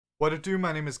What it do?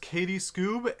 My name is Katie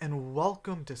Scoob, and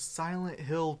welcome to Silent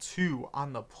Hill 2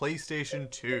 on the PlayStation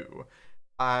 2.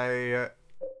 I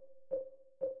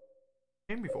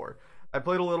came before. I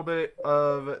played a little bit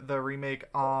of the remake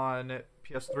on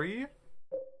PS3.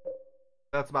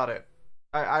 That's about it.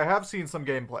 I have seen some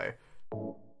gameplay.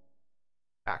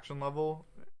 Action level,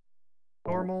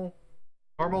 normal,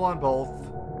 normal on both.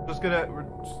 We're just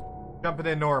jumping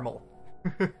in normal.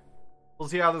 We'll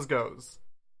see how this goes.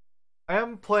 I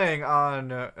am playing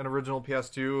on an original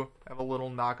PS2. I have a little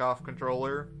knockoff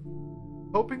controller.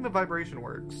 Hoping the vibration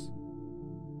works.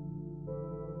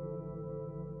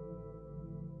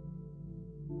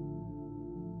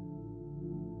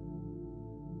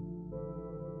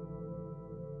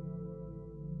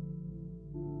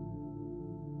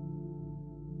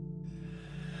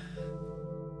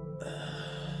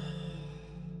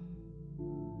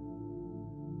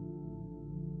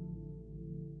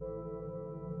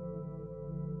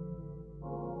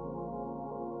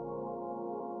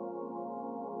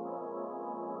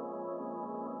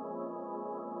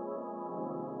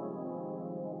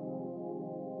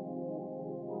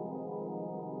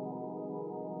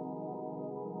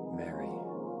 Mary,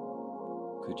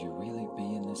 could you really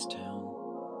be in this town?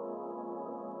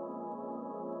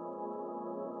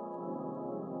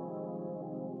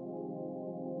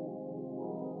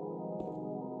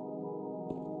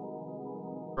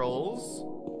 Controls.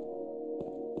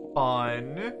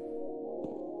 Fun.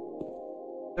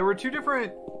 There were two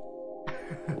different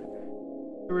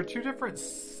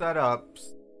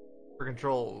setups for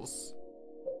controls.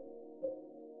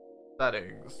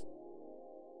 Settings.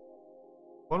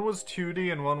 One was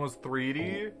 2D and one was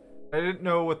 3D. I didn't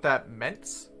know what that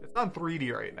meant. It's on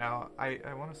 3D right now. I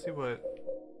want to see what...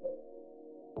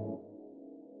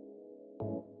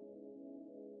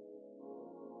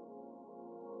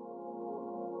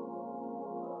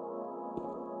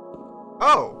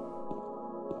 Oh!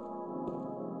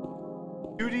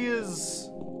 2D is...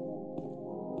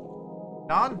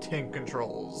 non-tink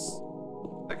controls.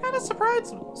 That kind of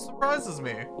surprises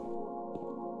me.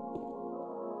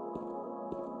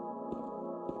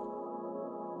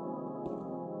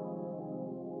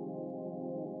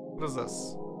 What is this?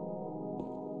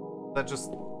 Is that just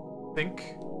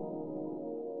think?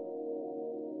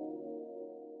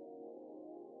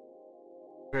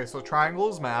 Okay, so triangle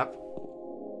is map.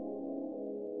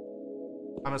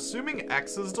 I'm assuming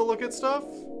X is to look at stuff,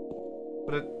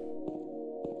 but it's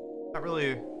not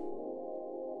really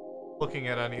looking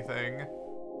at anything.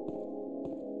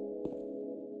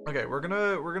 Okay, we're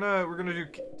gonna do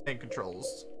tank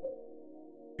controls.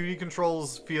 2D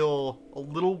controls feel a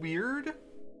little weird.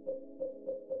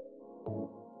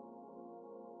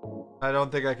 I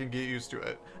don't think I can get used to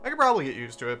it. I could probably get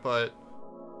used to it, but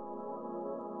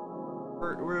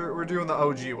we're doing the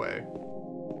OG way.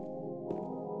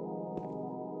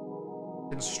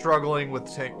 And struggling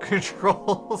with tank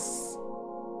controls.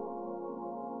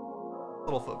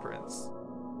 Little footprints.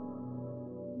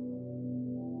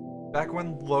 Back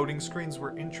when loading screens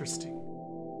were interesting.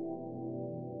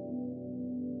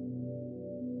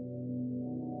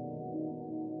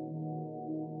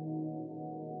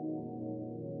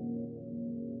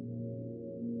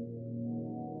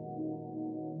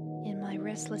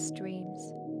 Restless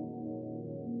dreams.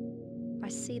 I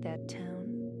see that town.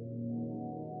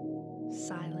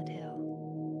 Silent Hill.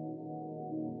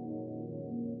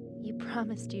 You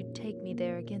promised you'd take me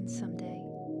there again someday.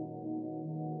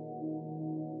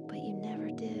 But you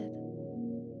never did.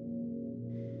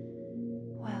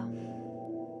 Well,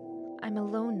 I'm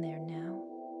alone there now.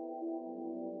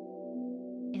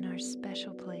 In our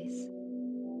special place.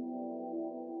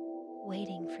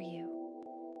 Waiting for you.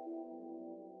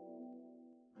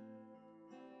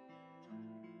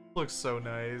 Looks so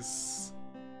nice.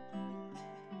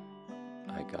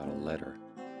 I got a letter.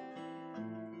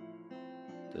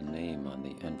 The name on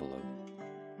the envelope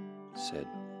said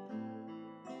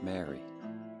Mary.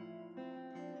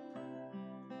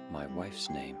 My wife's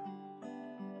name.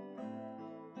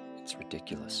 It's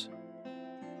ridiculous.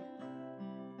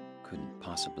 Couldn't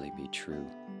possibly be true.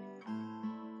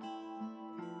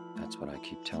 That's what I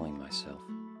keep telling myself.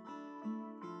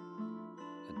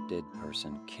 A dead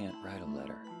person can't write a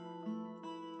letter.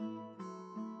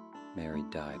 Mary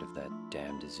died of that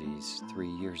damn disease 3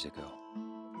 years ago.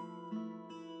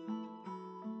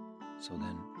 So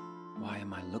then, why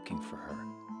am I looking for her?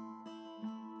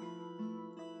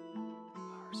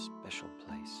 Our special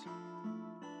place.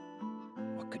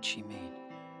 What could she mean?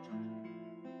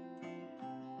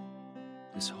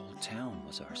 This whole town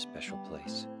was our special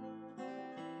place.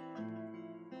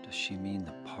 Does she mean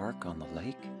the park on the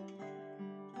lake?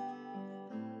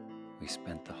 We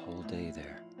spent the whole day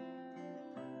there.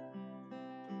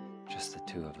 Just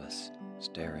the two of us,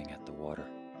 staring at the water.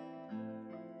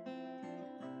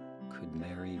 Could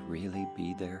Mary really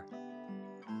be there?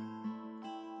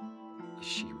 Is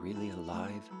she really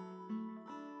alive?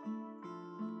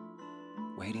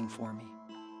 Waiting for me?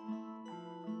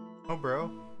 Oh,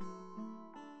 bro.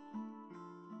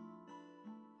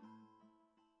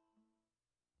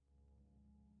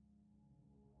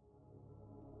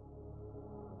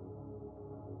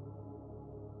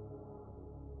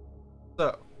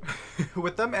 So,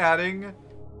 with them adding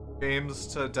games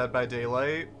to Dead by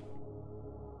Daylight,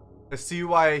 I see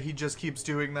why he just keeps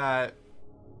doing that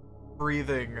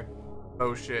breathing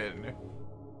motion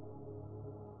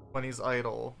when he's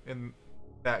idle in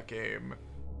that game.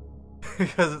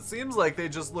 Because it seems like they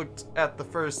just looked at the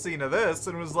first scene of this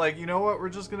and was like, you know what, we're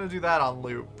just gonna do that on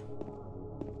loop.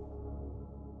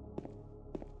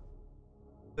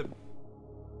 I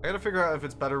gotta figure out if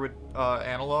it's better with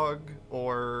analog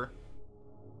or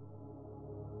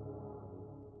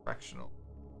directional.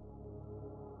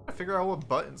 I figure out what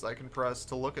buttons I can press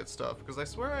to look at stuff, because I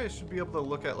swear I should be able to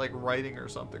look at like writing or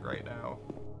something right now.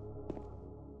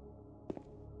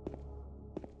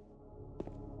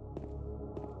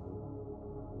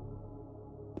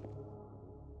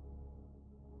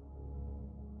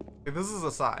 Okay, this is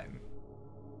a sign.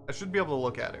 I should be able to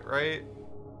look at it, right?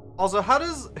 Also, how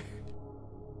does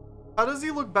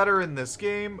he look better in this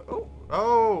game?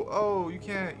 Oh, you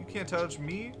can't touch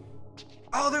me.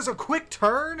 Oh, there's a quick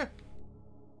turn?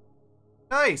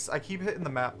 Nice. I keep hitting the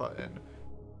map button.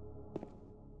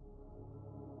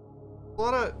 A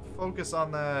lot of focus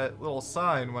on that little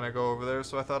sign when I go over there,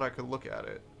 so I thought I could look at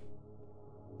it.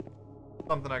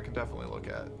 Something I can definitely look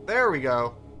at. There we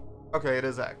go. Okay, it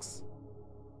is X.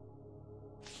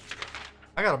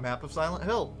 I got a map of Silent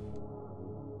Hill.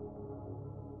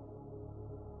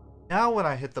 Now when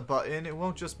I hit the button, it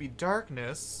won't just be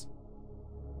darkness.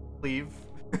 Leave.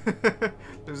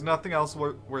 There's nothing else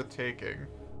worth taking.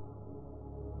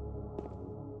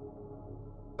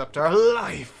 Except our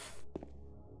life.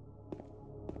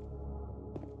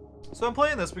 So I'm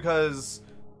playing this because,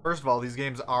 first of all, these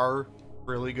games are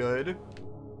really good.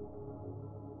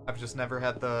 I've just never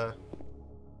had the...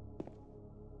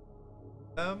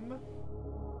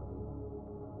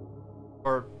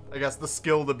 or, I guess, the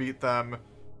skill to beat them.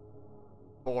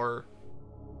 Or...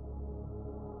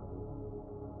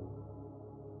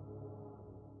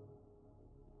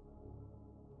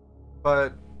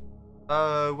 But,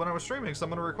 when I was streaming,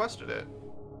 someone requested it.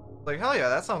 Like, hell yeah,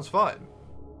 that sounds fun.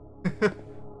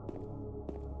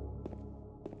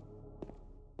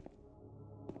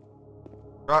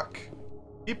 Truck.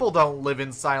 People don't live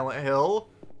in Silent Hill.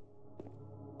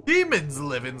 Demons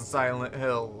live in Silent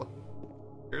Hill.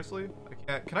 Seriously? I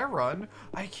can't. Can I run?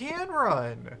 I can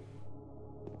run.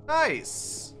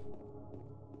 Nice.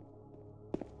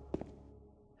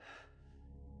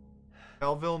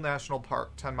 Belleville National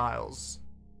Park, 10 miles.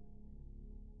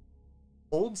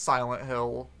 Old Silent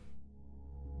Hill.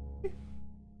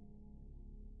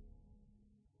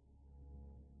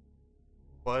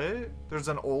 What? There's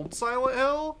an old Silent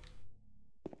Hill?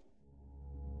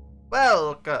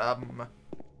 Welcome.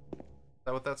 Is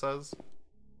that what that says?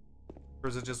 Or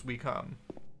is it just we come?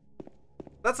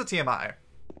 That's a TMI.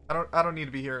 I don't need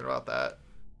to be hearing about that.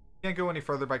 Can't go any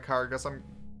further by car. Guess I'm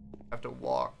have to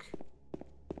walk.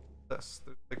 There's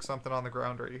like something on the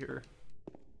ground right here.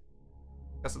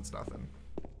 Guess it's nothing.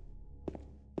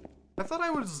 I thought I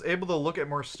was able to look at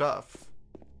more stuff.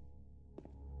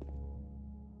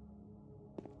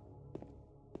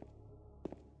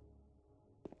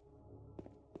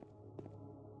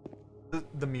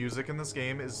 The music in this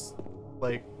game is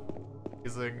like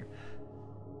amazing.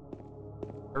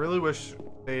 I really wish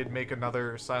they'd make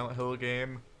another Silent Hill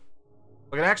game,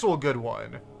 like an actual good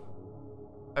one.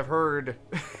 I've heard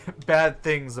bad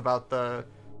things about the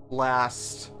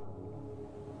last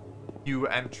few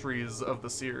entries of the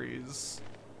series.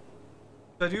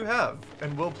 I do have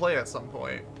and will play at some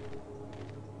point.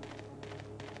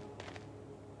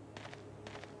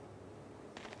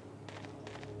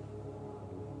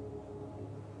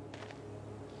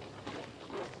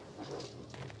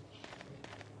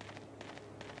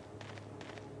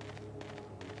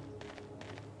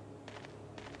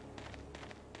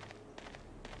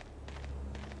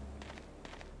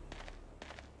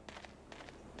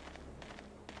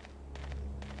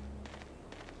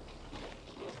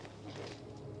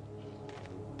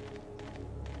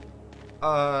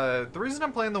 The reason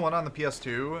I'm playing the one on the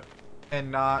PS2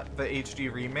 and not the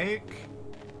HD remake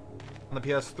on the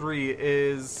PS3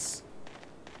 is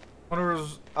one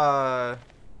of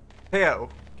KO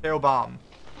Bomb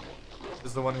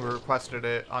is the one who requested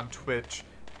it on Twitch.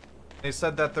 They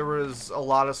said that there was a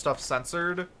lot of stuff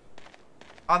censored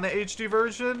on the HD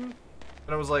version, and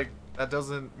I was like, that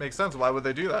doesn't make sense. Why would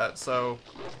they do that? So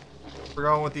we're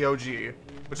going with the OG,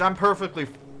 which I'm perfectly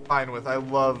fine with. I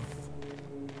love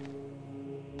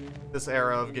this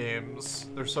era of games.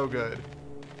 They're so good.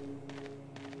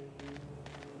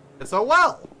 It's a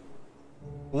well.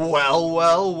 Well,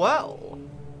 well, well.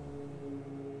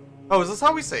 Oh, is this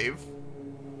how we save?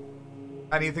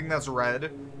 Anything that's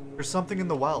red? There's something in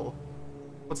the well.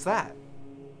 What's that?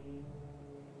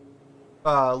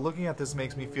 Looking at this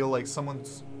makes me feel like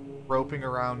someone's roping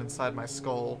around inside my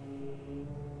skull.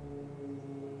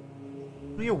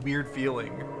 Gives me a weird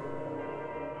feeling.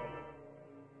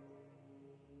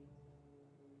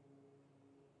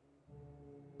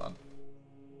 Hold on.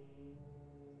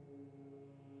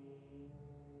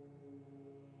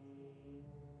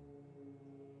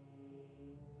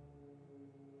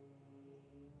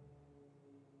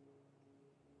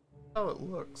 How it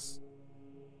looks.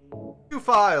 New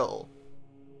file.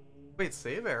 Wait,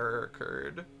 save error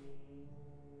occurred.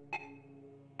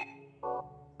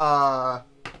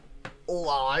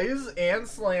 Lies and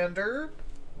slander.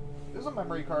 There's a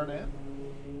memory card in.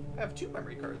 I have 2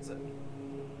 memory cards in.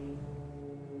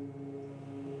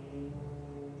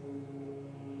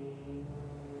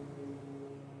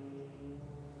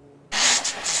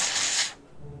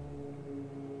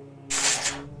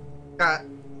 Got. I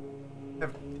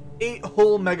have 8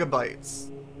 whole megabytes.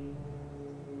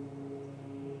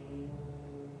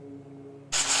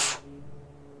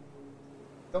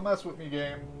 Don't mess with me,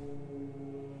 game.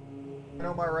 I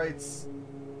know my rights.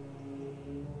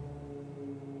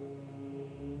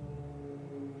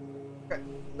 Okay,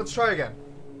 let's try again.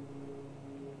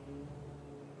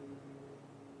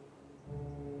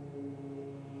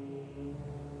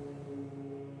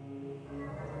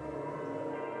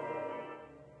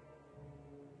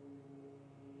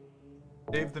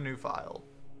 Save the new file.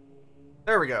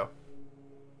 There we go.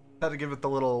 Had to give it the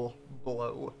little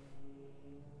blow.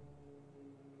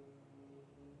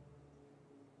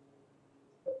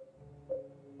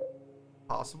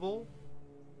 Possible?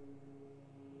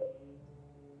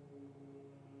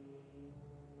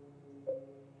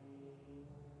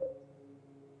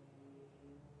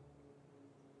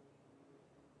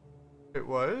 Wait,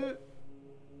 what?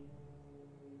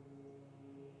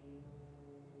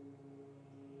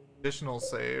 Additional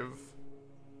save.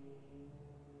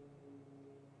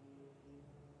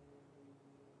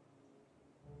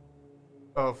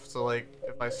 Oh, so like,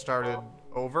 if I started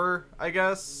over, I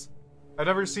guess? I've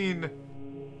never seen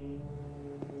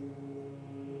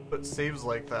put saves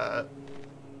like that.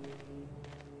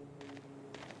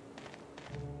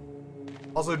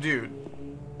 Also, dude,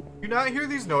 you not hear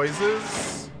these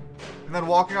noises? And then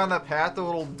walking on that path, the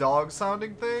little dog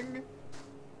sounding thing?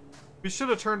 We should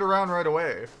have turned around right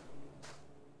away.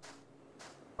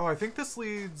 Oh, I think this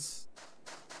leads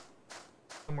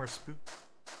somewhere spooky.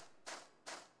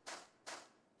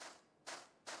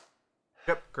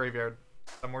 Yep, graveyard.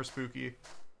 Somewhere spooky.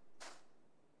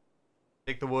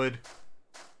 Take the wood.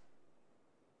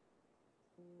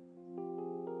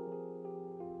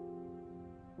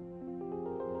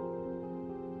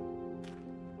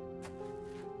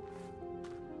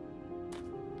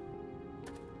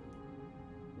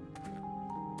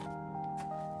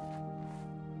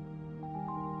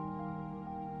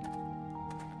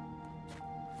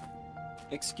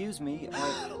 Excuse me,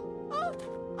 Oh,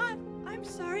 I'm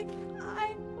sorry.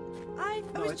 I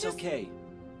No, was it's just... okay.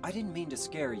 I didn't mean to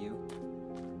scare you.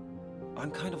 I'm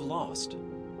kind of lost.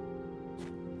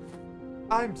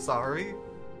 I'm sorry.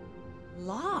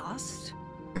 Lost?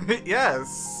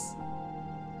 Yes.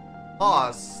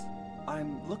 Lost.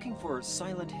 I'm looking for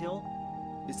Silent Hill.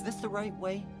 Is this the right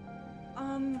way?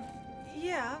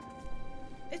 Yeah.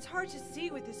 It's hard to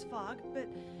see with this fog, but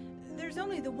there's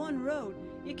only the one road.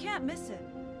 You can't miss it.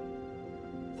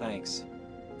 Thanks.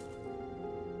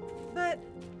 But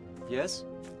Yes?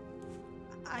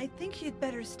 I think you'd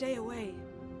better stay away.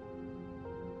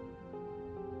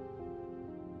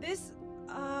 This,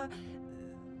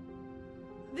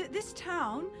 this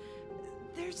town,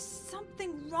 there's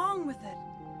something wrong with it.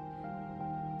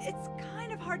 It's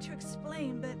kind of hard to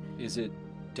explain, but Is it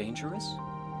dangerous?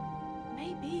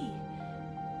 maybe.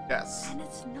 Yes. And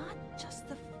it's not just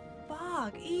the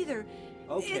fog either.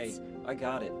 Okay, It's... I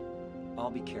got it.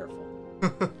 I'll be careful.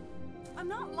 I'm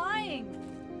not lying.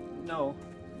 No,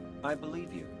 I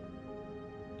believe you.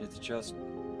 It's just...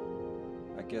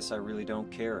 I guess I really don't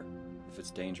care if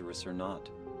it's dangerous or not.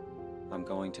 I'm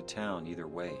going to town either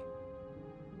way.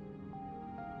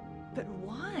 But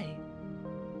why?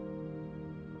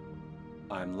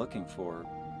 I'm looking for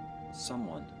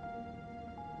someone.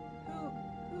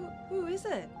 Who is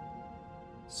it?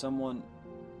 Someone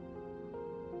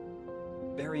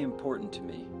very important to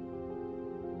me.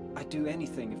 I'd do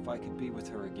anything if I could be with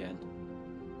her again.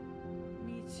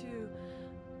 Me too.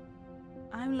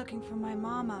 I'm looking for my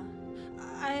mama.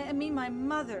 I mean my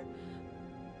mother.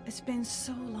 It's been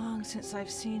so long since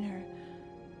I've seen her.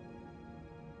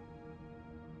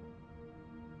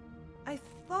 I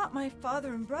thought my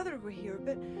father and brother were here,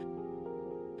 but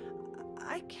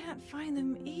I can't find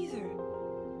them either.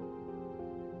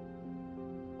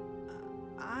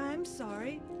 I'm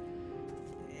sorry.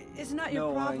 It's not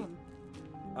your problem.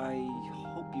 I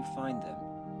hope you find them.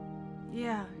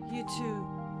 Yeah, you too.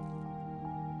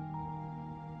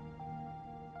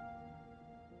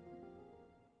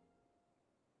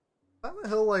 Silent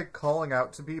Hill like calling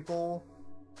out to people,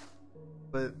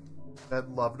 but dead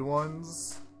loved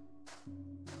ones.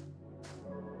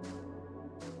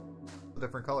 A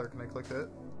different color. Can I click it?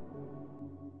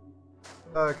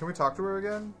 Can we talk to her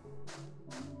again?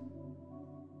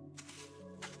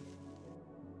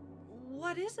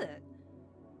 What is it?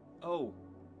 Oh,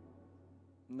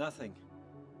 nothing.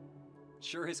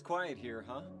 Sure is quiet here,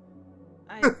 huh?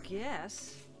 I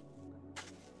guess.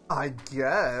 I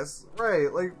guess.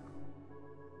 Right, like,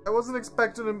 I wasn't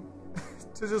expecting him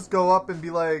to just go up and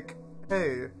be like,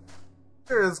 hey,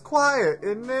 here is quiet,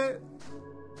 isn't it?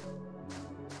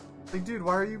 Like, dude,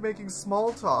 why are you making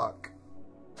small talk?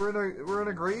 We're in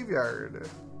a graveyard.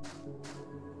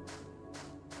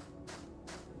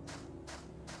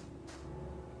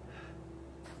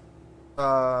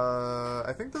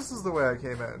 I think this is the way I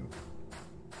came in.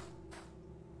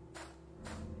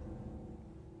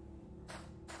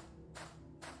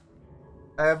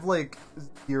 I have, like,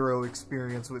 0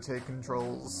 experience with take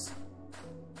controls.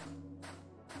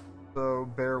 So,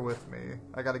 bear with me.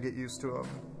 I gotta get used to them.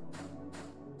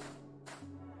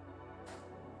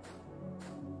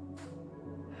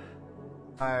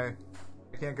 I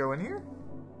can't go in here?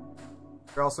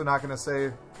 You're also not gonna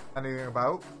say anything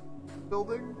about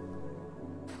building?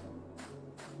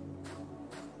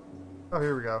 Oh,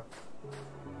 here we go.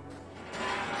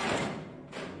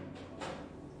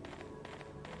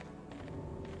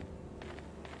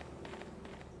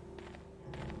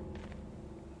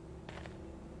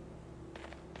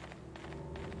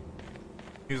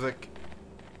 Music.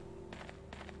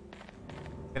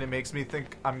 And it makes me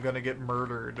think I'm gonna get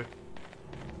murdered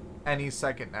any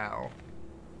second now.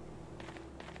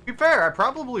 To be fair, I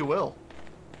probably will.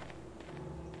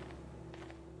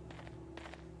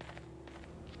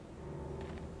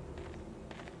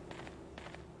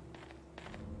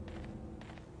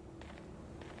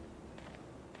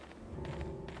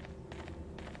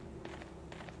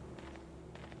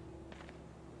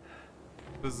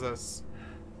 What is this?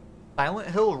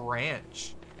 Silent Hill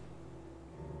Ranch.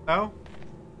 No?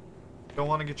 Don't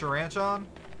want to get your ranch on?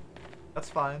 That's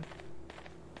fine.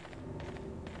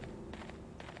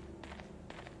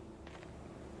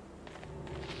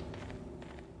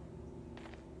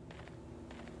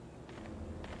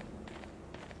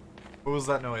 What was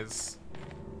that noise?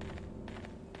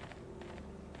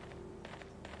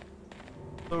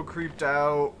 So creeped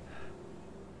out.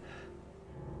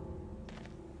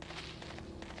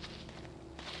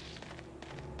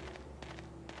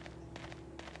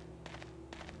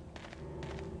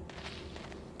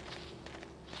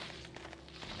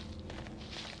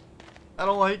 I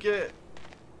don't like it.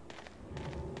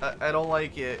 I don't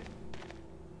like it.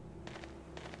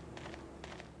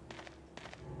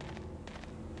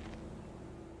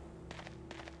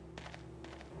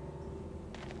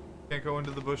 Can't go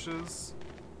into the bushes.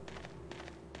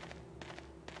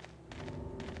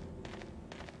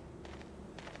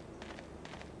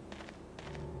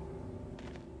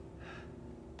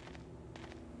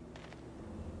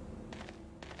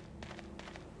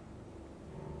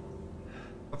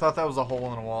 I thought that was a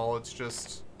hole in a wall. It's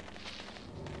just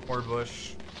more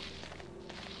bush.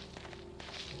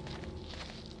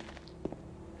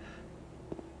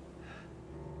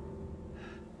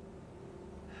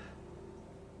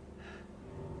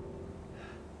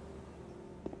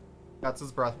 That's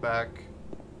his breath back.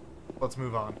 Let's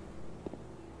move on.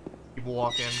 People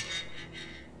walk in.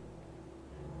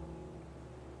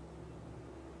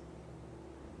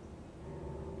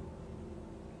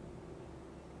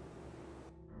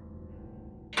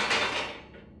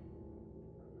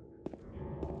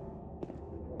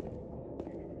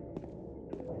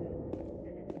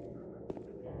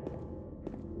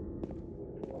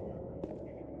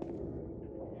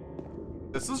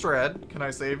 This is red. Can I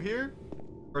save here?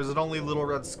 Or is it only little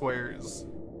red squares?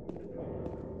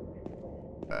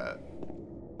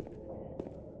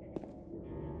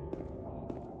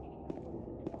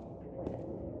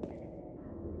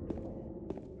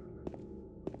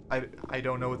 I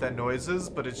don't know what that noise is,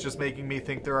 but it's just making me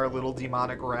think there are little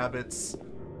demonic rabbits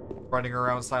running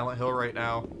around Silent Hill right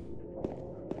now.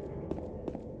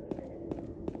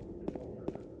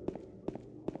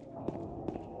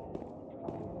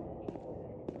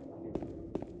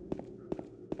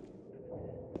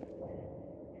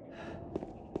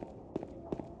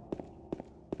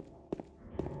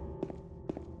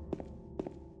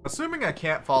 Assuming I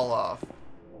can't fall off.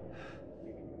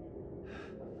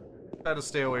 Try to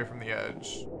stay away from the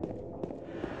edge.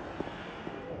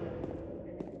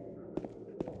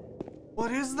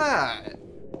 What is that?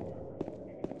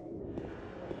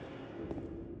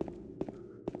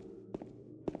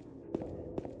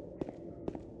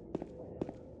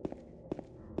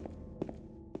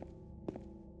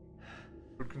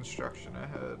 Good construction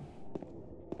ahead.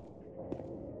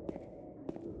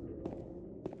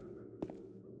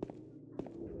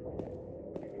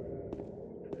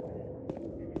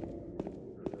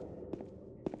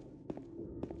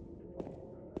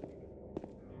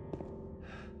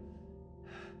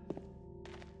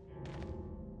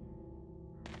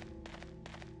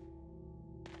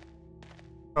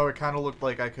 Oh, it kind of looked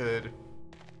like I could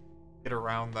get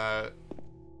around that.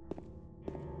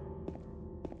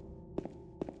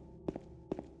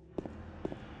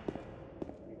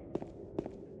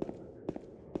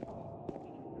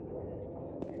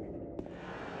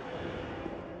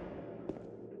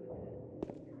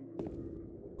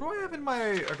 What do I have in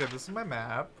my... Okay, this is my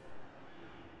map.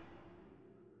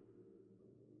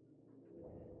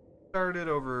 Started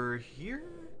over here?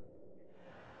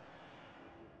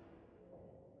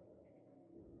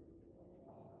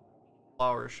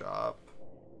 Flower shop.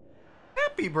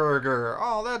 Happy Burger!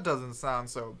 Oh, that doesn't sound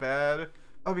so bad.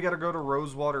 Oh, we gotta go to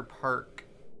Rosewater Park.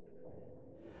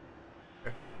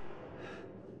 Okay.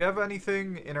 Do we have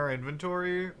anything in our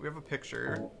inventory? We have a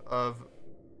picture of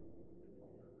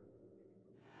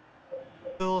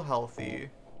Still Healthy.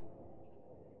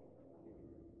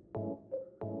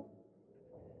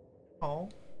 Oh.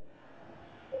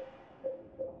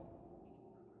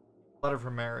 Letter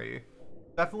from Mary.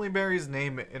 Definitely Mary's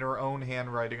name in her own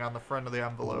handwriting on the front of the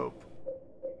envelope.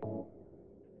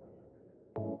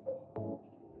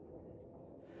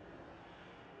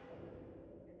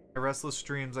 My restless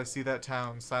dreams, I see that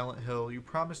town, Silent Hill. You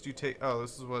promised you take... Oh,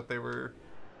 this is what they were...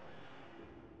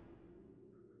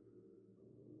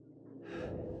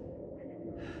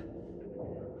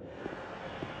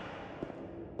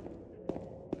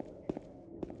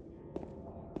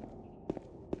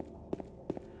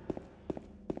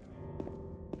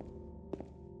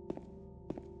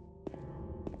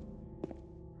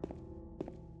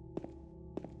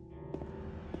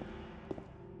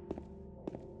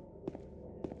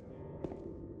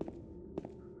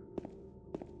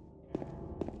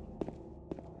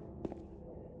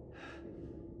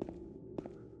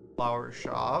 Flower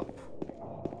shop.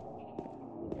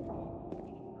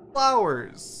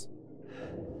 Flowers!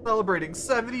 Celebrating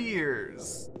 70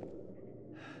 years!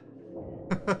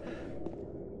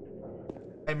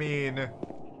 I mean...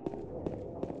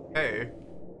 Hey.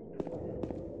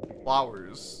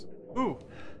 Flowers. Ooh!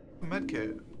 A med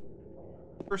kit.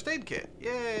 First aid kit.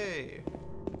 Yay!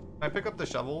 Can I pick up the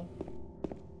shovel?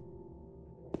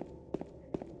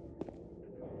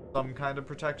 Some kind of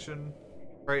protection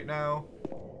right now.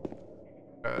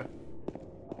 Okay.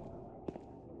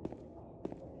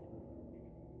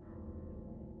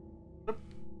 What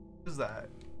is that?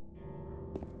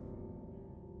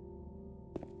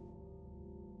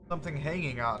 Something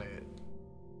hanging on it.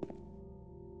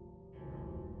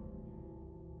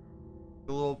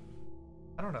 A little...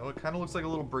 I don't know, it kind of looks like a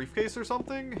little briefcase or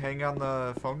something hanging on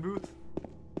the phone booth.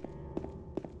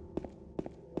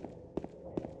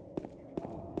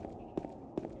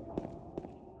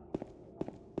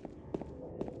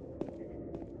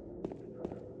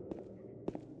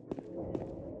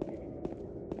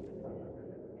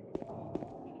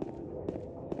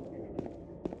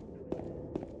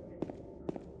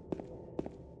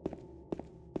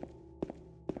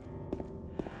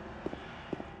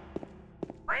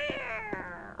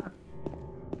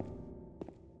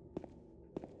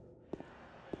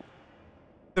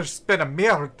 There's been a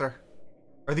murder.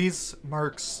 Are these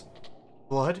marks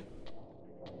blood?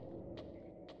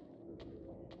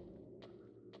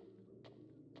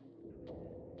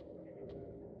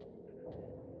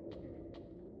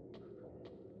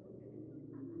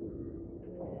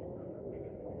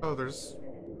 Oh, there's...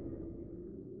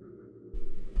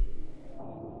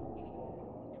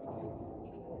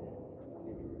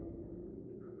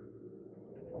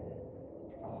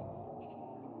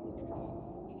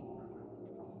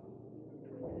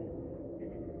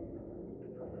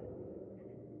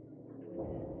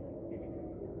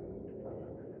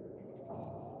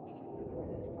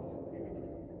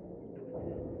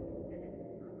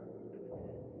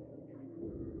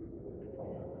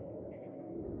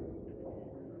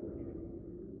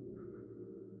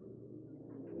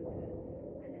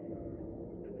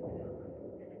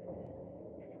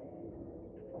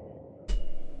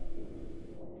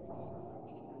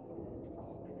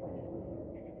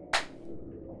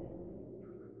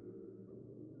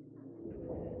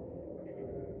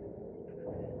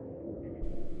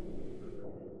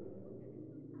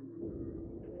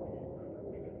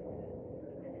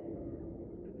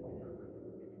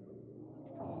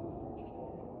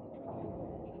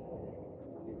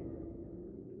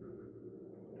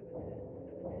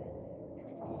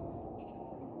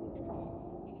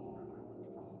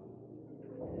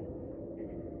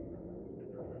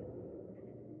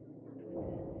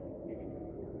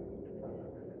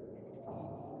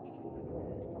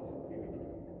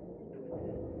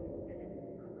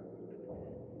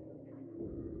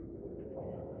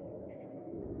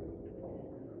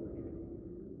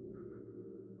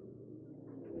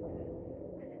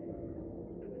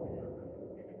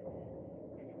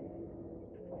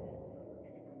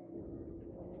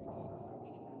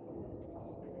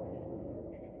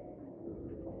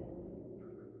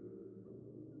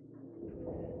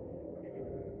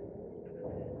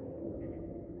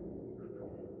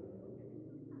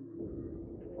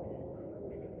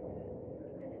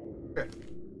 Okay.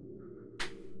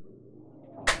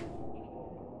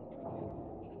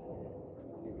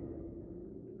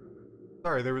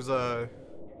 Sorry, there was a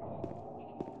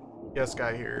guest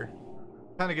guy here.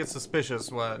 Kind of gets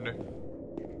suspicious when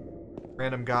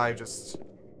random guy just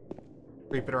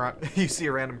creeping around. You see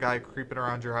a random guy creeping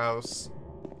around your house.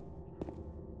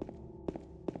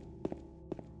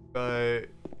 But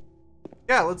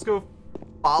yeah, let's go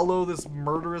follow this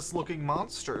murderous looking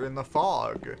monster in the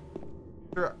fog.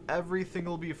 Sure, everything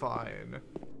will be fine.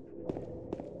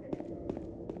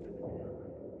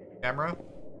 Camera?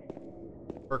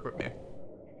 Work with me.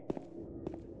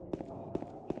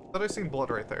 Thought I seen blood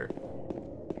right there.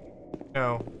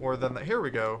 No, more than that. Here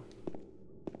we go.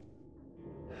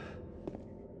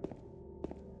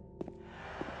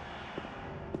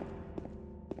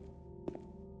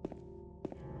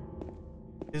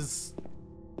 Is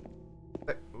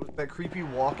that creepy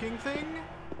walking thing?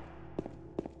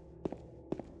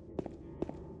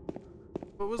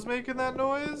 What was making that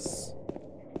noise?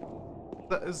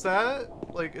 Is that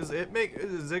like, is it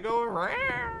going rah?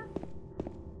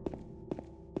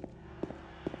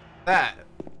 That.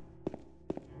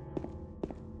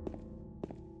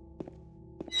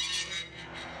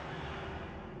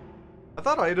 I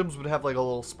thought items would have like a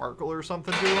little sparkle or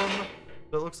something to them,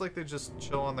 but it looks like they just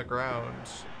chill on the ground.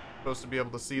 Supposed to be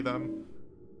able to see them.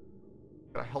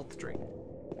 Got a health drink.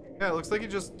 Yeah, it looks like he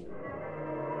just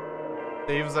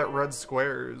saves at red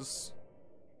squares.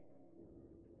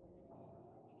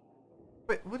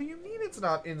 Wait, what do you mean it's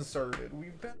not inserted?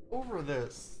 We've been over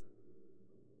this.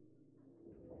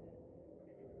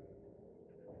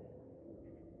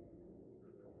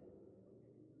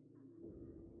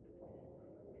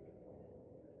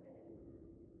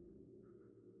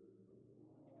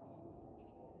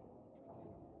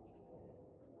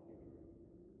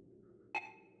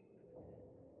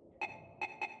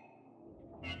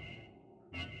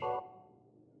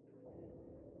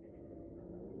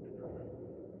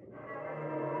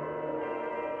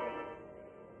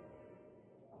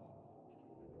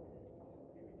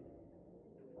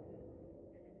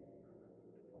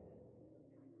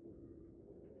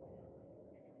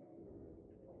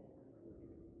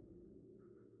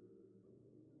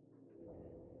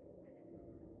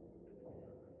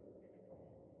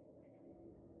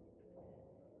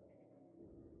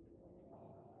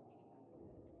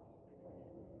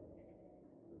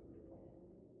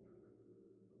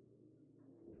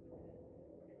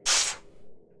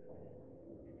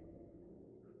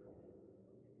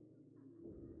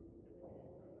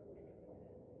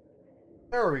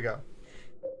 There we go.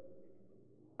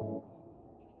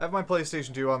 I have my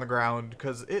PlayStation 2 on the ground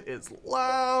because it is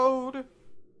loud.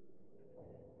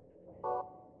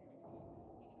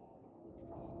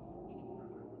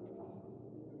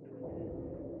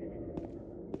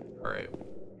 Alright.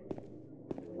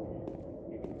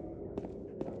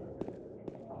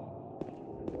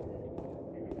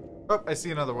 Oh, I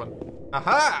see another one.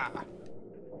 Aha!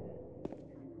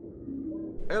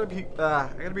 I gotta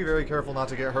be very careful not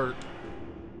to get hurt.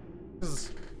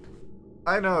 'Cause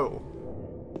I know.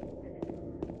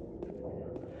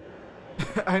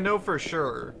 I know for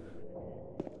sure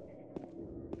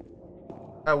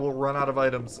I will run out of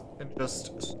items and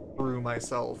just screw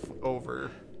myself over.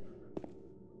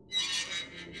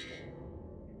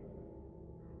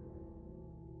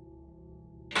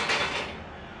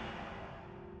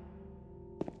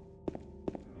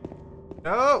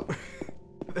 No!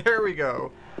 There we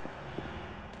go.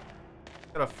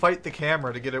 Gotta fight the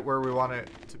camera to get it where we want it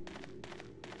to be.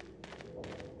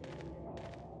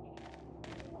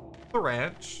 The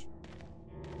ranch.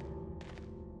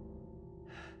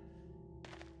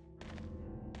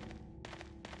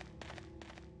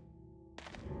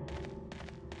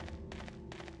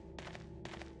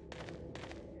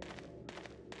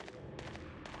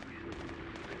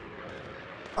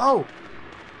 Oh!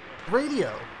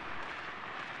 Radio!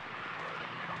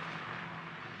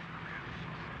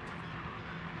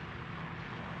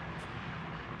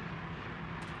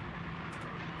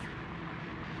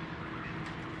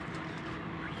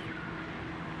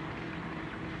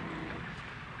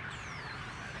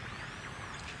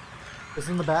 It's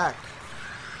in the back.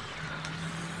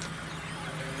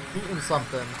 Eating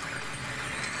something.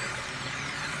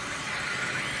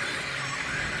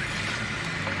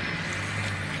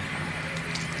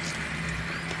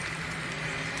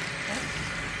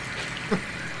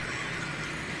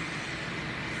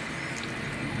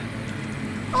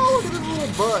 Oh, look at his little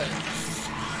butt.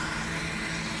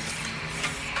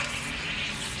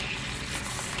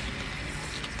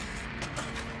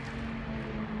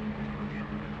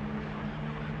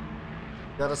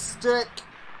 Got a stick.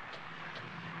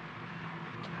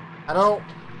 I don't...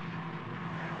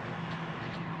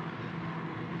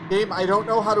 Game, I don't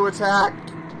know how to attack.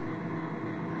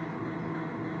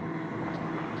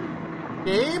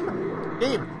 Game?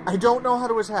 Game, I don't know how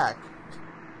to attack.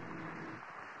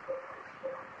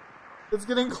 It's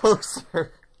getting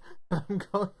closer. I'm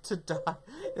going to die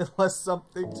unless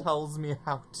something tells me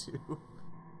how to.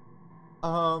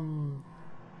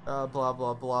 Blah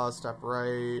blah blah, step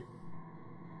right.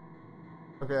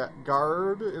 Okay,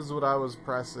 guard is what I was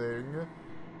pressing.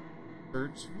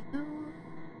 Search view?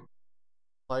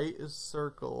 Light is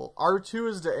circle. R2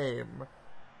 is to aim.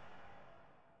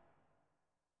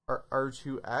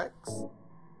 R2X?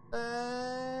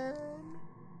 Then...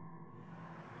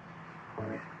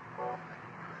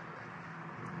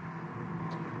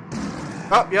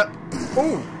 Oh, yep.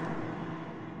 Ooh!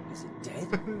 Is it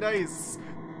dead? Nice.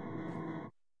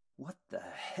 What the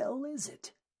hell is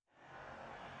it?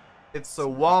 It's a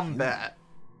wombat.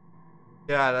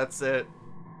 Yeah, that's it.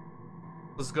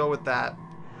 Let's go with that.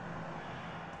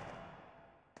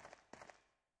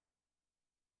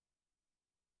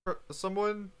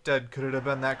 Someone dead. Could it have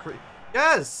been that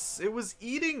Yes! It was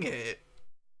eating it!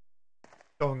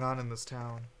 Going on in this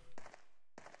town.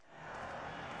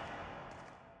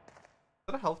 Is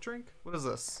that a health drink? What is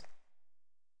this?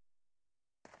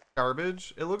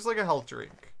 Garbage? It looks like a health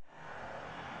drink.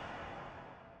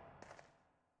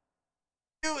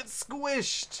 Ew, it's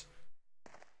squished!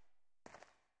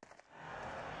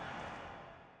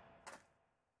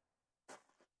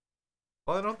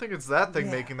 Well, I don't think it's that thing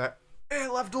making that. Hey,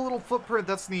 it left a little footprint.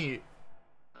 That's neat.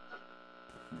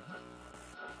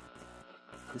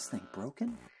 This thing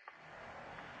broken?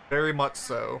 Very much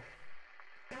so.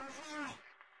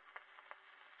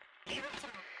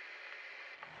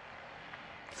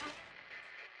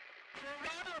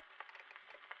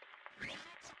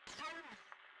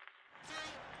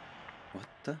 What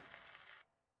the?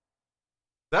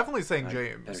 Definitely saying I'd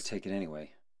James. better take it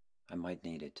anyway. I might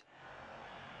need it.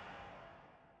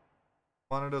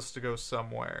 Wanted us to go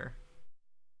somewhere.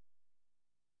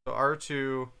 So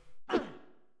R2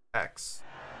 X.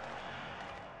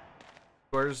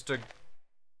 Where's the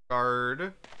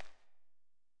guard?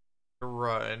 To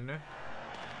run.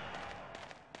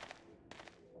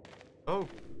 Oh,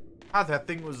 God, that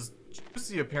thing was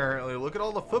juicy apparently. Look at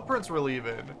all the footprints we're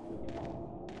leaving.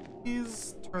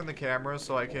 Please turn the camera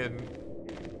so I can...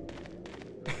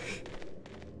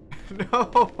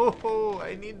 No,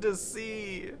 I need to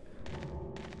see.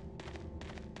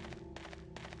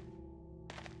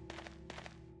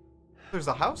 There's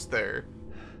a house there.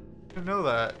 I didn't know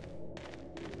that.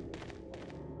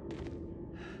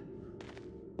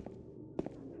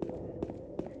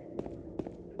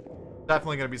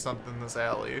 Definitely gonna be something in this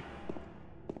alley.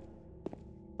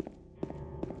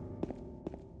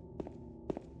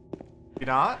 Maybe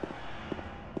not?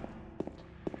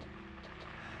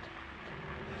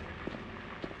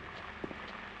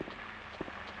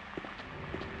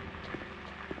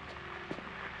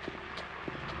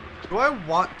 Do I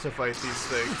want to fight these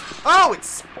things? Oh, it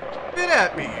spit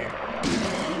at me!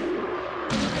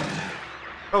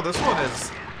 Oh, this one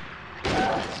is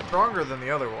stronger than the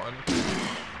other one.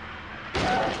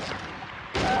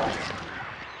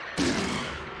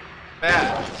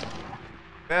 Bad.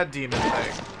 Bad demon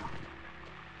thing.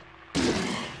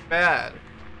 Bad.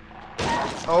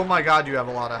 Oh my god, you have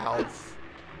a lot of health.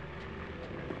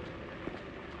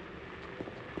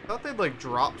 I thought they'd like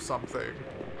drop something.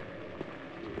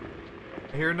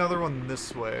 I hear another one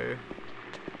this way.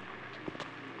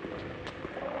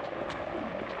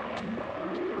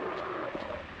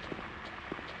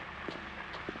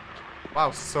 Wow,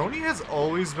 Sony has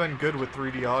always been good with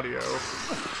 3D audio.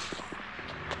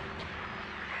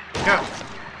 Yeah.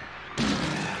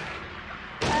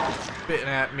 Spitting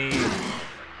at me.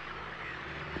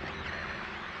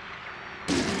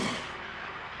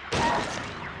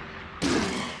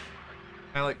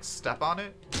 Can I like step on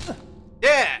it?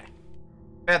 Yeah!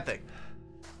 Bad thing.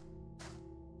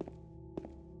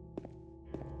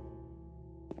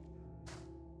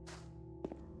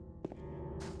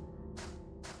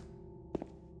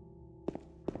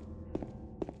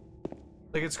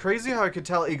 Like, it's crazy how I could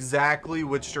tell exactly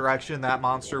which direction that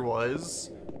monster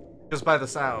was just by the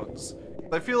sounds.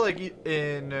 I feel like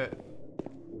in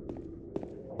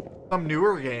some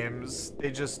newer games,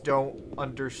 they just don't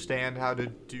understand how to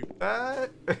do that.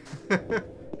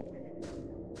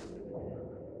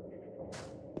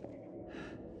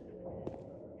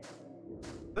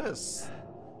 This.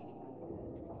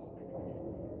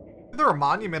 Either a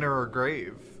monument or a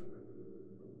grave.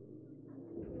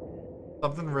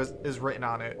 Something is written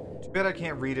on it. Too bad I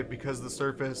can't read it because the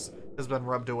surface has been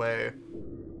rubbed away.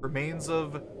 Remains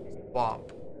of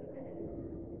swamp.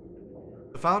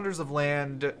 The founders of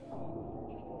land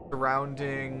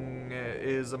surrounding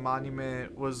is a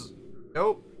monument was...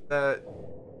 Nope. That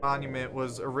monument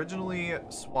was originally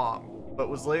swamp, but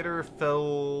was later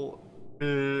fell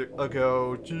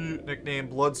ago nicknamed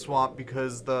Blood Swamp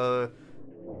because the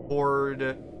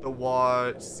horde the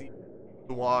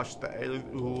wash the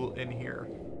ool in here.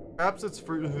 Perhaps it's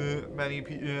for many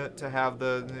people to have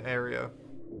the area.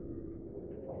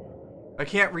 I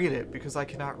can't read it because I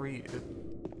cannot read.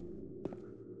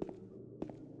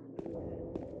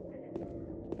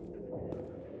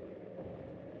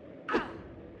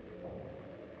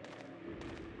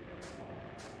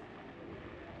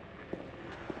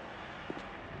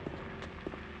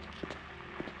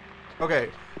 Okay,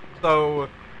 so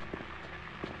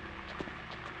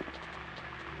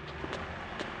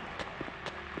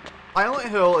Silent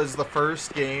Hill is the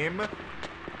first game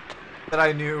that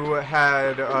I knew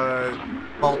had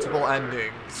multiple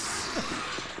endings.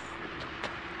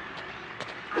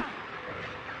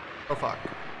 Oh fuck.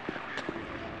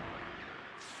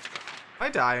 Am I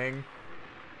dying?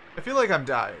 I feel like I'm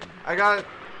dying. I got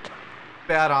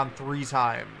bad on 3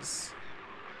 times.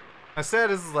 My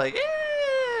status is like,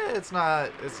 it's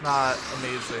not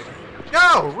amazing.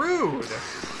 No, rude!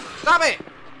 Stop it!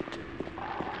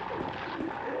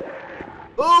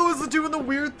 Oh, is it doing the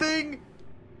weird thing?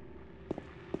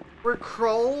 Where it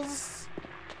crawls?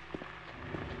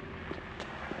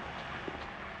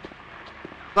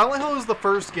 Silent Hill is the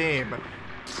first game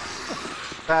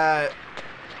that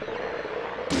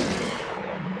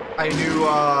I knew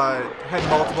had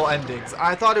multiple endings.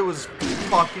 I thought it was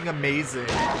fucking amazing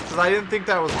because I didn't think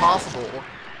that was possible.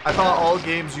 I thought all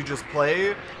games you just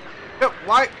play... No,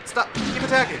 why? Stop. Keep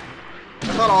attacking.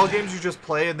 I thought all games you just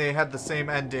play and they had the same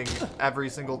ending every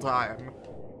single time.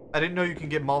 I didn't know you can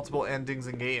get multiple endings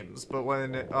in games, but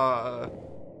when, I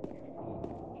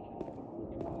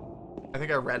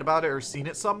think I read about it or seen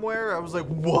it somewhere, I was like,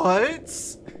 what?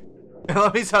 And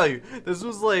let me tell you, this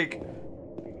was like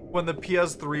when the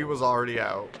PS3 was already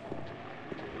out.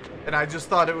 And I just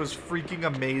thought it was freaking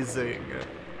amazing.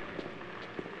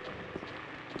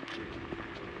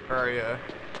 Where are ya?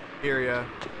 Here ya.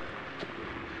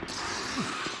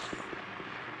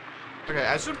 Okay,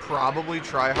 I should probably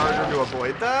try harder to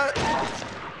avoid that.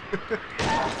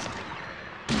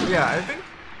 Yeah, I think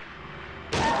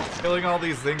killing all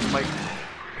these things might...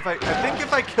 I think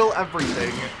if I kill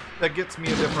everything, that gets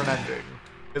me a different ending.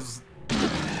 Is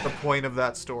the point of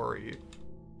that story.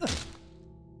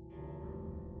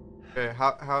 Okay,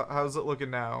 how's it looking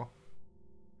now?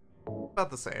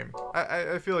 About the same.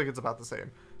 I feel like it's about the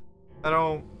same. I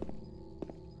don't...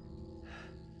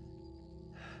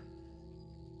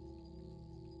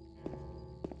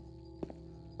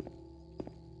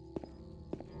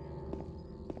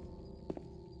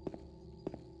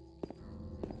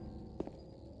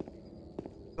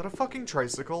 Is that a fucking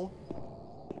tricycle?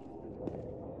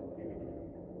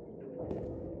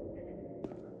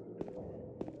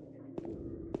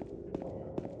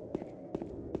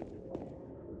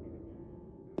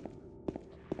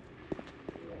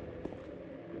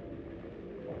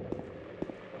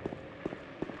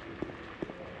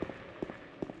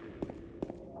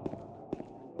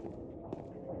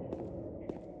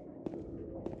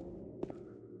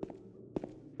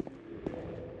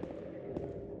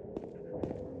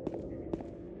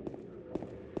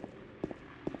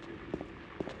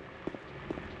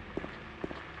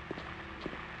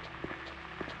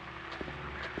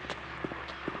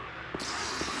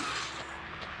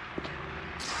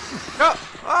 Oh,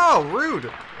 oh, rude.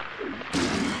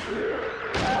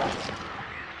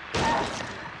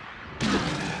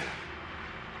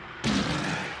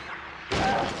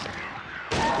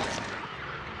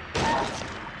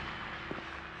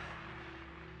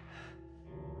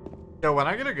 Yo, when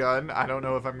I get a gun, I don't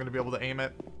know if I'm going to be able to aim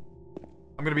it.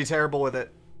 I'm going to be terrible with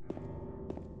it.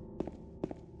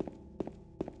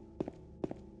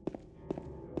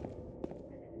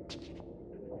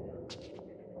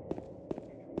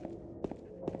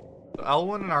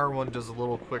 L1 and R1 does a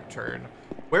little quick turn.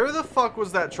 Where the fuck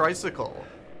was that tricycle?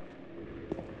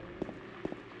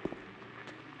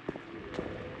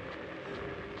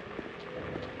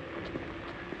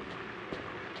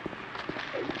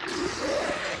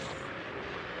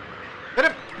 Hit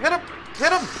him! Hit him!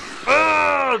 Hit him!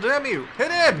 Oh, damn you!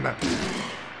 Hit him!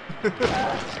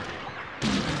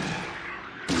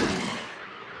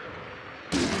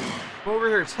 I'm over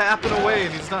here tapping away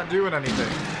and he's not doing anything.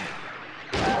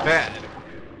 Bad.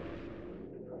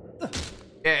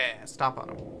 Yeah, stomp on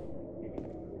him.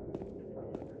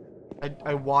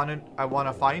 I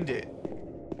wanna find it.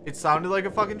 It sounded like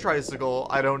a fucking tricycle.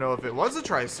 I don't know if it was a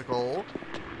tricycle.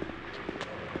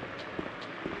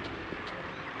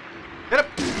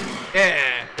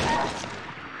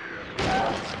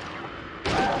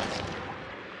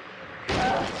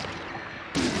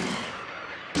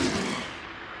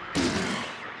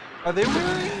 Are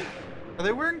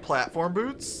they wearing platform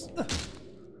boots?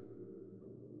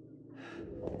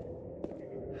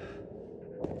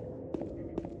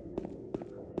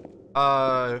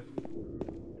 I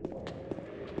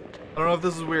don't know if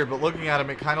this is weird, but looking at them,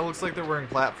 it kind of looks like they're wearing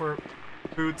platform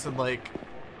boots and like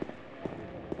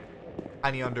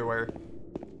tiny underwear.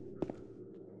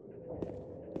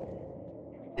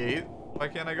 Gate? Why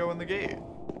can't I go in the gate?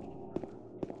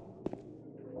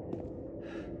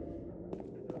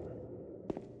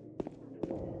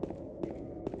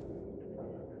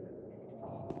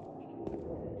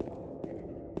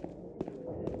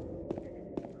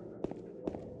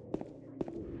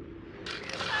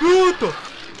 What the?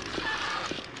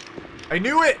 I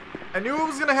knew it! I knew it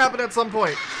was gonna happen at some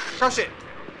point. Crush it!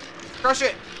 Crush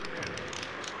it!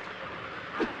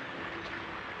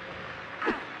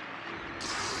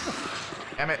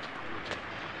 Damn it.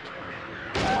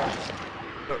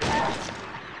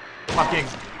 Fucking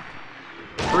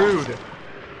rude.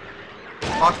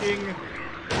 Fucking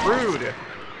rude.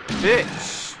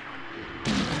 Bitch.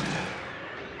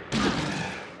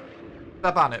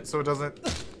 Step on it so it doesn't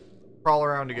crawl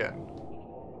around again.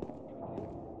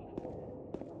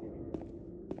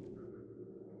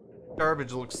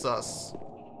 Garbage looks sus.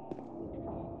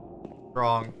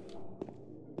 Wrong.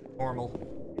 Normal.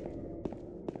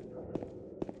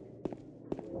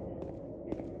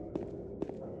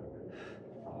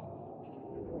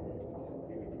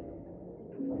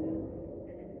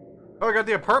 Oh, I got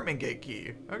the apartment gate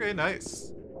key. Okay,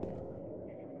 nice.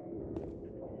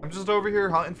 I'm just over here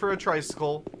hunting for a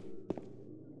tricycle.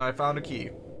 I found a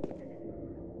key.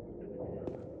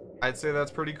 I'd say that's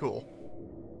pretty cool.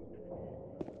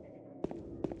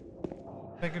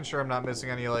 Making sure I'm not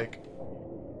missing any, like,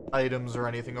 items or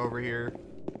anything over here.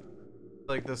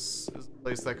 Like, this is a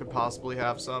place that could possibly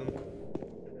have some.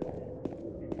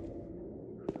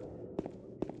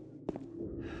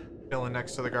 Chilling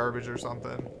next to the garbage or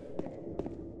something.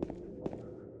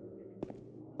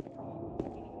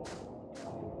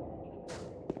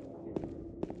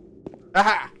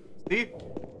 Aha! See?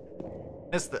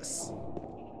 Missed this.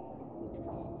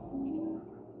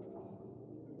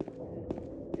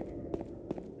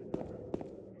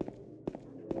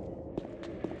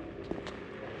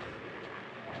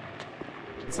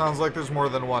 It sounds like there's more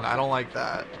than one. I don't like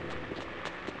that.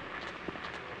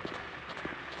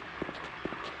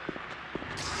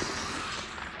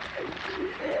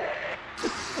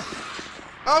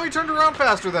 Oh, he turned around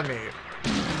faster than me.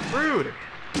 Rude.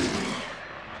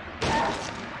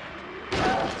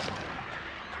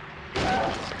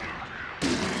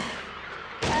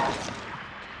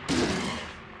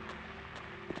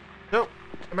 Nope.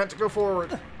 I meant to go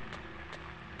forward. I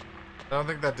don't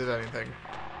think that did anything.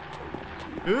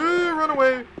 Run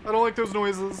away. I don't like those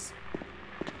noises.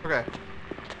 Okay.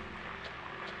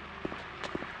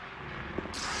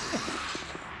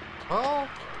 Well,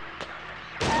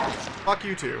 fuck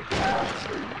you too.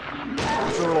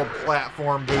 With your little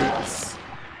platform boots.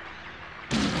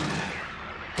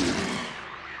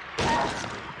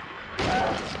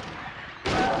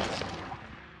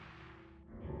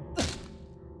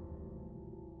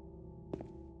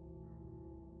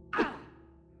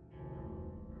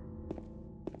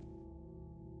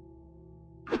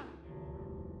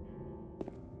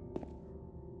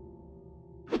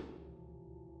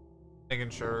 Making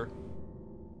sure.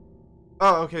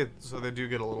 Oh, okay, so they do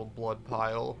get a little blood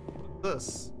pile. What's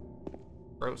this?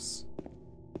 Gross.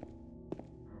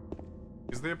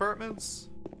 These the apartments?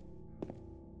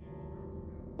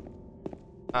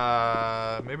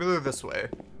 Maybe they're this way.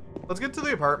 Let's get to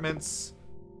the apartments.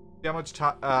 See how much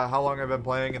time, how long I've been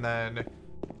playing, and then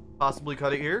possibly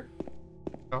cut it here.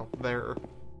 Oh, there.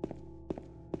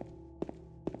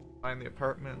 Find the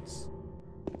apartments.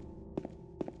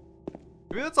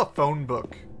 Maybe that's a phone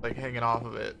book, like, hanging off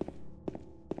of it.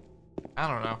 I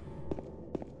don't know.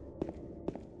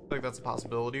 I think that's a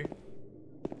possibility.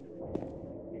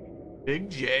 Big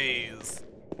J's.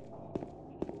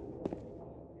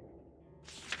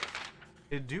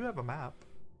 They do have a map.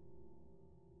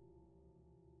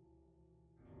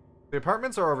 The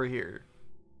apartments are over here.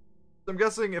 So I'm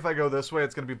guessing if I go this way,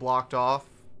 it's going to be blocked off.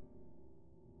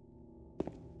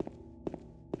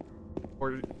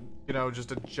 Or, you know,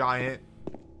 just a giant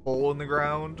hole in the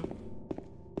ground.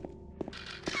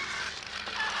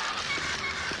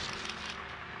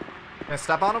 Can I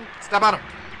step on him? Step on him!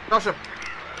 Crush him!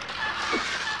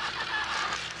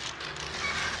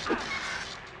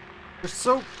 They're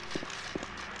so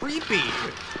creepy!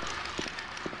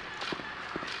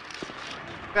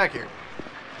 Back here.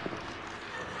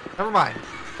 Never mind.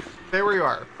 Stay where you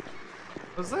are.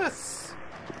 What's this?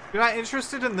 You're not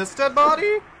interested in this dead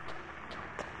body?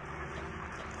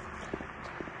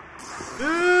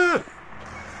 Ugh!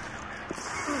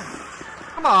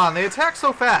 Come on, they attack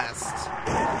so fast.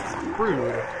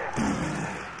 Rude.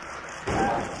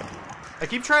 I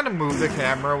keep trying to move the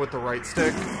camera with the right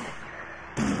stick.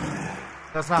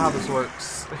 That's not how this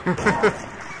works.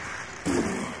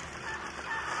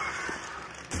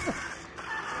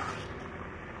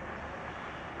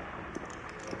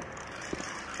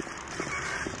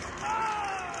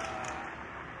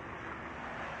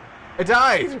 I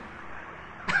died!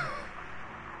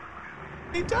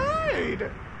 I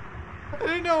died! I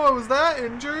didn't know I was that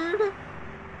injured.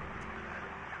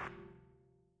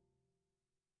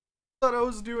 Thought I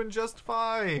was doing just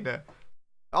fine.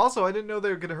 Also, I didn't know they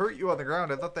were gonna hurt you on the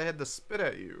ground. I thought they had to spit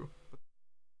at you.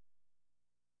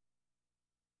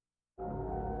 I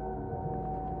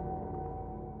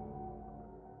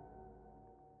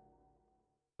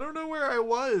don't know where I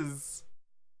was.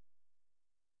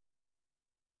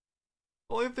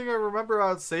 The only thing I remember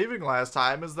about saving last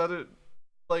time is that it,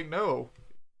 like, no.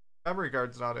 Memory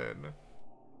card's not in.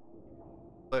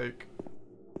 Like,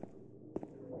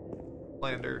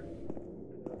 Lander.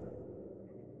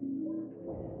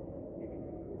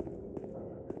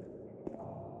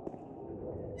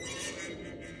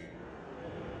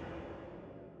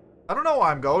 I don't know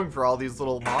why I'm going for all these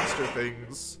little monster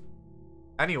things.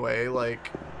 Anyway, like...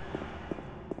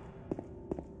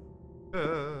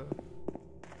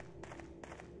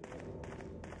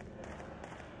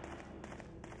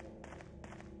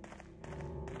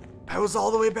 I was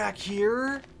all the way back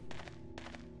here?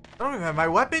 I don't even have my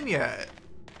weapon yet.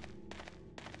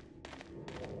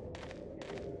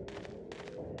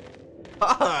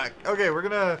 Fuck! Okay, we're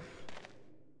gonna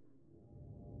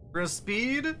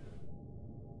speed.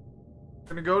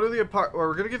 We're gonna go to the or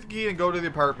we're gonna get the key and go to the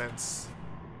apartments.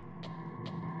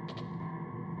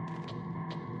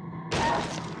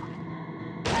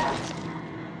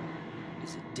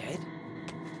 Is it dead?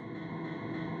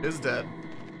 It is dead.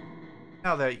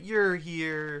 Now that you're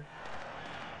here.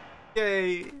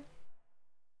 Yay.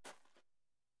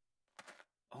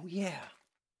 Oh yeah.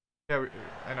 Yeah,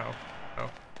 I know.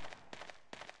 Oh.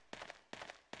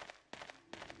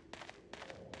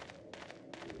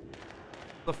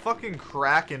 The fucking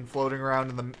Kraken floating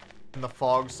around in the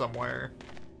fog somewhere.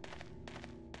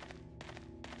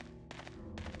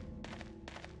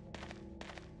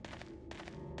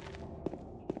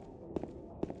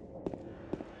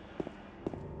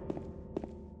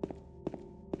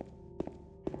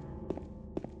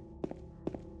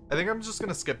 I think I'm just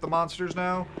gonna skip the monsters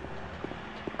now.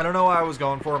 I don't know why I was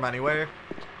going for them anyway.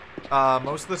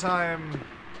 Most of the time...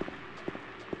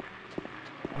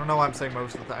 I don't know why I'm saying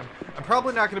most of the time. I'm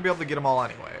probably not gonna be able to get them all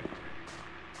anyway.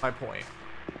 My point.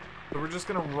 So we're just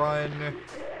gonna run and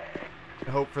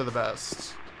hope for the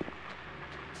best.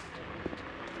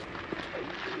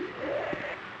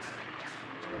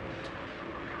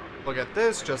 Look at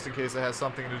this, just in case it has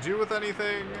something to do with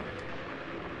anything.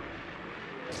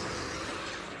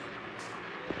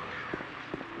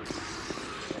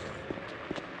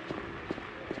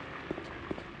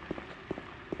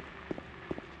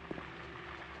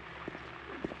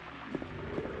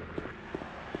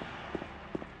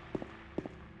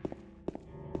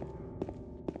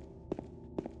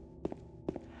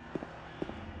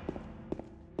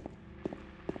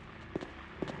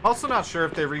 I'm also not sure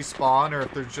if they respawn or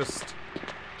if there's just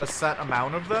a set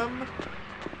amount of them.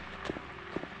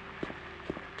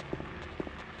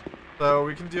 So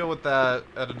we can deal with that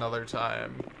at another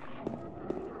time.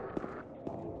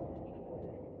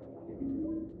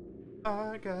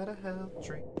 I got a health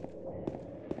drink.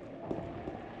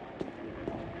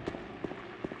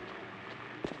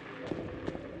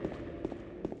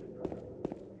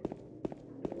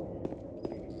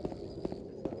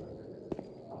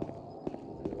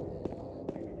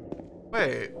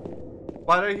 Wait,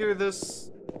 why did I hear this?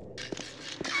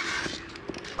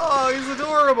 Oh, he's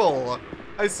adorable!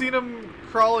 I seen him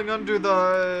crawling under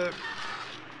the...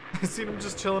 I seen him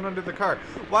just chilling under the car.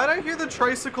 Why did I hear the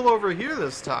tricycle over here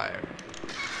this time?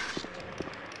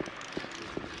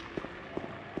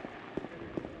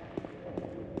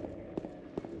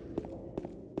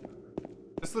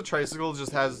 Guess the tricycle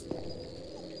just has...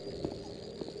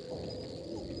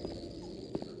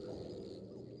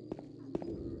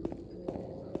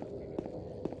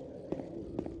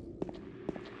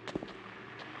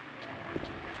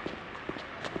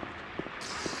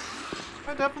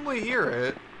 I definitely hear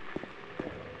it.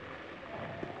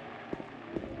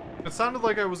 It sounded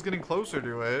like I was getting closer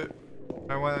to it.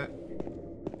 I went...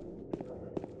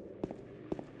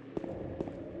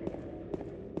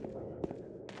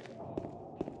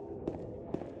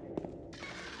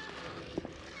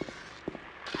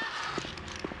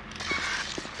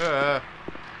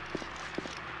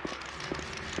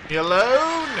 Me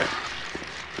alone!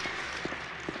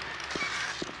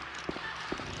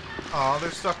 Aw,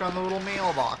 they're stuck on the little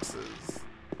mailboxes.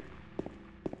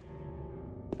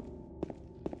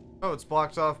 Oh, it's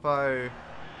blocked off by...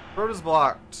 Road is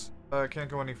blocked. Can't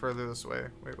go any further this way.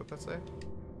 Wait, what'd that say?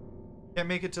 Can't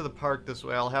make it to the park this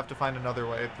way. I'll have to find another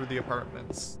way through the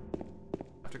apartments.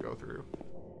 Have to go through.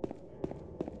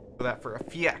 For that for a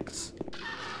fact.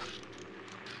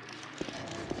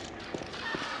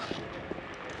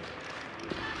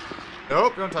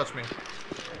 Nope, don't touch me.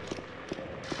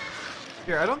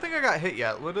 Here, I don't think I got hit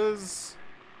yet. What is...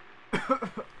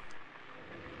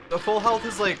 The full health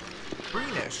is like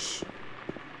greenish.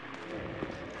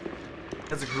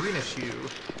 Has a greenish hue.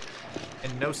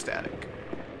 And no static.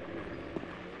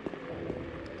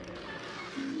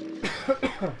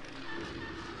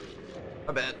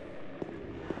 I bet.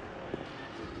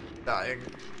 Dying.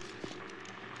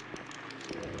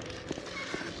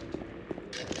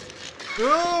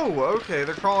 Oh, okay,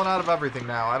 they're crawling out of everything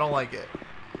now. I don't like it.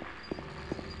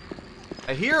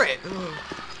 I hear it.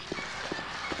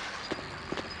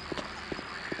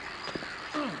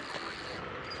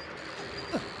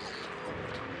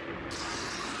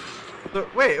 So,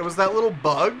 wait, it was that little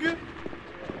bug?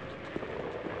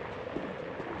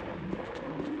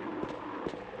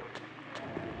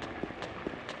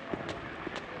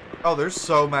 Oh, there's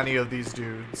so many of these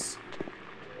dudes.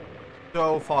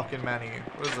 So fucking many.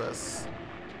 What is this?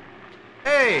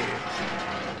 Hey!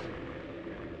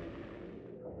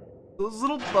 Those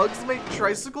little bugs make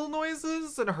tricycle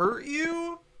noises and hurt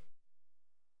you?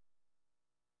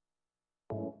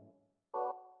 Look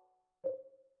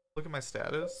at my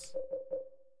status.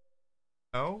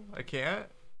 No, I can't.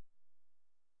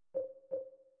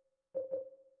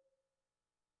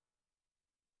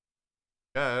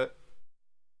 Yeah.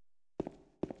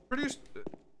 Pretty.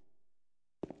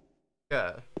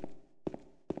 Yeah.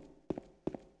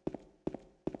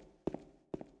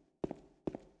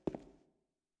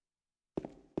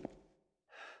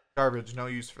 Garbage, no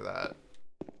use for that.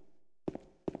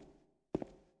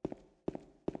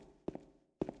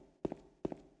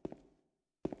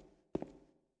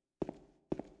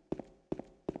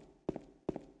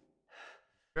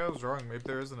 I was wrong. Maybe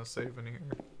there isn't a save in here.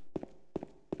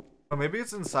 Oh, maybe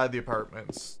it's inside the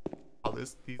apartments. Oh,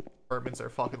 these apartments are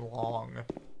fucking long.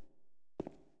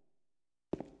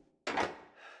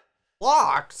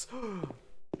 Locked?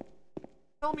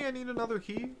 Tell me I need another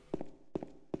key?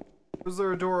 Or is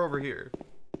there a door over here?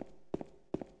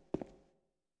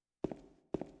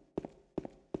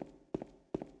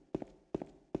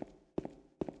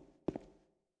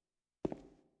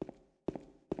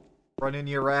 Run in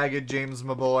your ragged, James,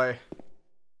 my boy.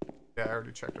 Yeah, I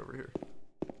already checked over here.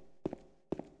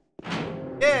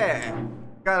 Yeah!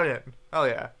 Got it in. Hell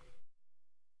yeah.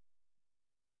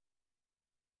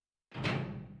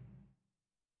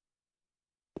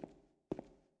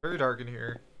 Very dark in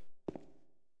here.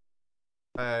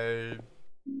 Yep.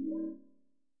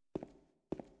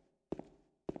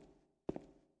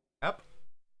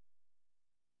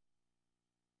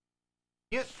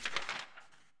 Yep.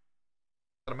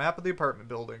 Got a map of the apartment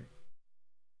building.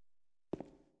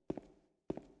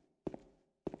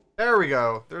 There we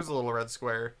go. There's a little red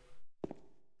square.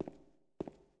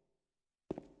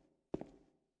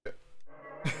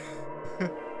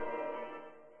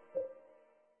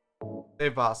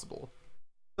 If possible.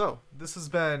 So, this has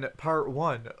been part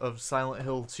 1 of Silent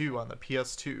Hill 2 on the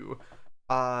PS2.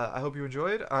 I hope you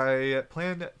enjoyed. I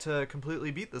plan to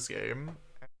completely beat this game.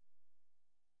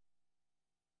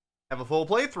 Have a full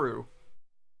playthrough.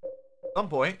 At some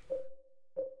point.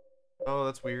 Oh,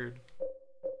 that's weird.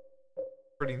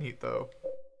 Pretty neat, though.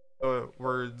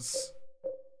 Words.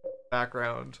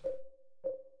 Background.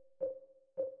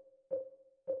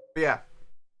 But yeah.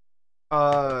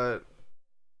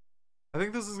 I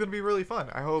think this is going to be really fun.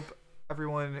 I hope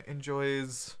everyone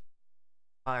enjoys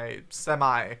my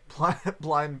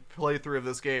semi-blind playthrough of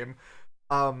this game.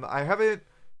 I haven't...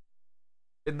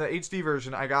 In the HD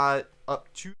version, I got up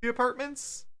to the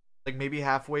apartments. Like, maybe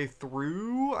halfway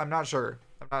through? I'm not sure.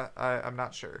 I'm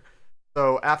not sure.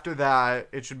 So, after that,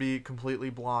 it should be completely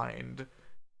blind.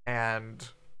 And...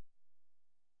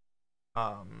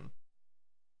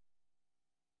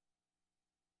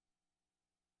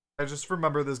 I just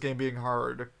remember this game being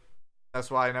hard. That's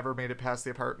why I never made it past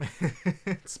the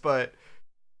apartments. But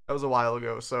that was a while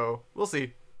ago, so we'll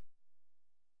see.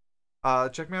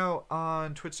 Check me out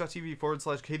on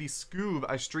twitch.tv/KatieScoob.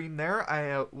 I stream there.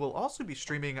 I will also be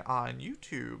streaming on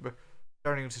YouTube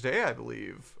starting today, I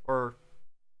believe. Or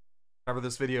whenever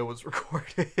this video was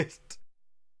recorded.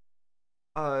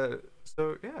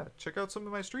 So yeah, check out some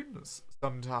of my streams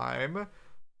sometime.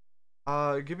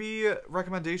 Give me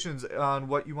recommendations on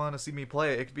what you want to see me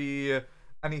play. It could be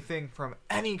anything from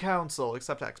any console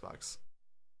except Xbox.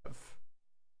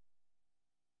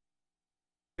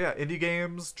 Yeah, indie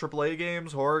games, AAA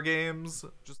games, horror games,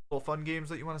 just little fun games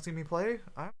that you want to see me play.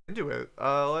 I'm into it.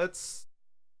 Yeah,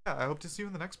 I hope to see you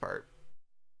in the next part.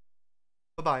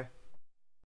 Bye-bye.